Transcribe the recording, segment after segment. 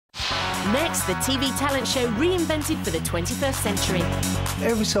Next, the TV talent show reinvented for the 21st century.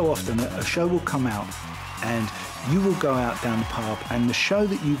 Every so often, a show will come out and you will go out down the pub and the show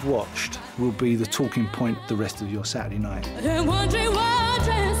that you've watched will be the talking point the rest of your Saturday night.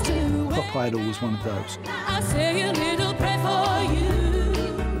 Pop Idol was one of those.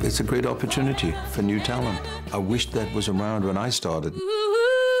 It's a great opportunity for new talent. I wish that was around when I started.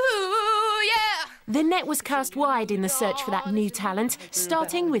 The net was cast wide in the search for that new talent,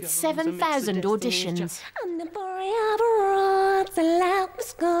 starting with 7,000 auditions.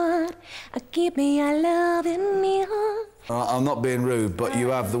 I'm not being rude, but you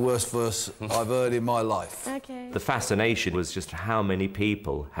have the worst verse I've heard in my life. Okay. The fascination was just how many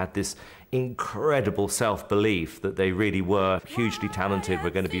people had this incredible self-belief that they really were hugely talented, were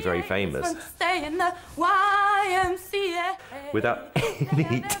going to be very famous, without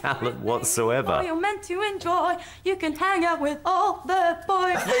any talent whatsoever. You're meant to enjoy. You can hang out with all the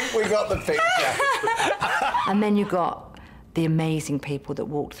boys. I think we got the picture. And then you got the amazing people that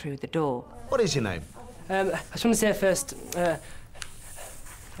walked through the door. What is your name? I just want to say first,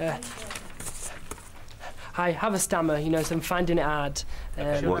 I have a stammer, you know, so I'm finding it hard.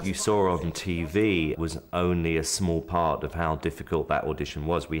 What you saw on TV was only a small part of how difficult that audition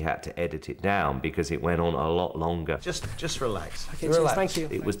was. We had to edit it down because it went on a lot longer. Just relax. Okay, relax. Thank you.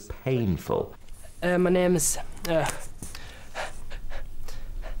 It was painful. My name is...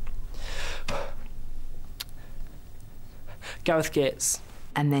 Gareth Gates.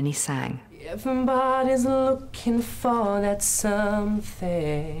 And then he sang. Everybody's looking for that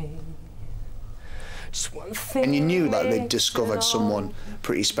something. Just one thing. And you knew that they'd discovered someone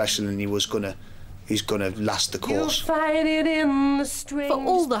pretty special and he's gonna last the course. For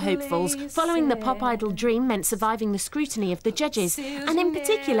all the hopefuls, following the Pop Idol dream meant surviving the scrutiny of the judges, and in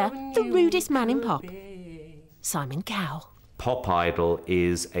particular, the rudest man in pop, Simon Cowell. Pop Idol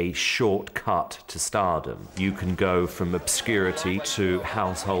is a shortcut to stardom. You can go from obscurity to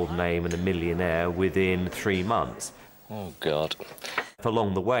household name and a millionaire within 3 months. Oh, God.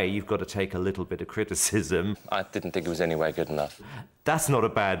 Along the way, you've got to take a little bit of criticism. I didn't think it was anywhere good enough. That's not a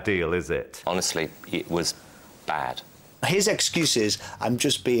bad deal, is it? Honestly, it was bad. His excuse is, I'm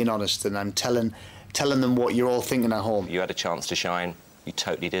just being honest and I'm telling them what you're all thinking at home. You had a chance to shine, you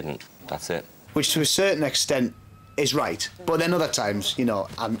totally didn't. That's it. Which, to a certain extent, is right. But then other times, you know,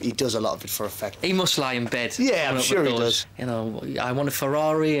 he does a lot of it for effect. He must lie in bed. Yeah, I'm sure he does. You know, I want a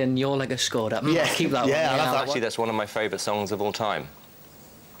Ferrari and you're like a Skoda. Yeah, I'll keep that one. Yeah, I love that Actually, that's one of my favourite songs of all time.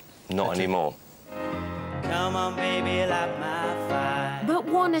 Not anymore. Come on, baby, light my fire. But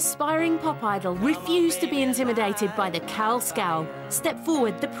one aspiring pop idol refused to be intimidated by the Cowell scowl. Stepped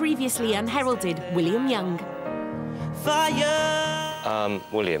forward the previously unheralded William Young. Fire!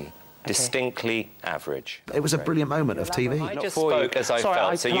 William. Distinctly average. It was a brilliant moment of TV. I just spoke as I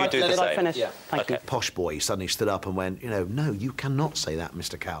felt, so you do the same. Yeah. Thank you. Posh boy suddenly stood up and went, you know, no, you cannot say that,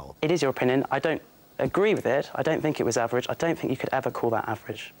 Mr. Cowell. It is your opinion. I don't agree with it. I don't think it was average. I don't think you could ever call that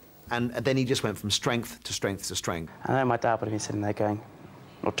average. And then he just went from strength to strength to strength. I know my dad would have been sitting there going,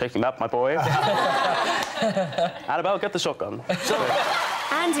 "Not taking that, my boy." Annabelle, get the shotgun.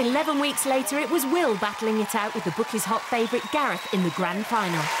 And 11 weeks later, it was Will battling it out with the bookies' hot favourite Gareth in the grand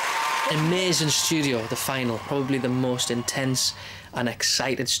final. Amazing studio, the final. Probably the most intense and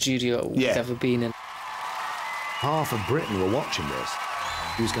excited studio we've ever been in. Half of Britain were watching this.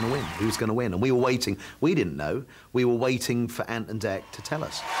 Who's going to win? Who's going to win? And we were waiting. We didn't know. We were waiting for ant&dec to tell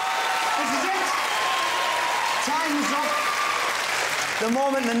us. This is it. Time's up. The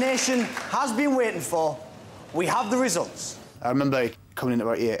moment the nation has been waiting for. We have the results. I remember coming in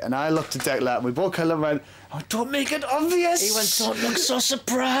about 8, and I looked at Declan, and we both kind of went, "Oh, don't make it obvious." He went, "Don't look so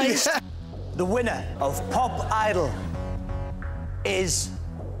surprised." Yeah. The winner of Pop Idol is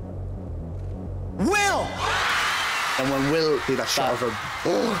Will. And when Will did that shot of him,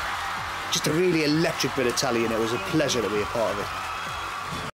 oh, just a really electric bit of telly, and it was a pleasure to be a part of it.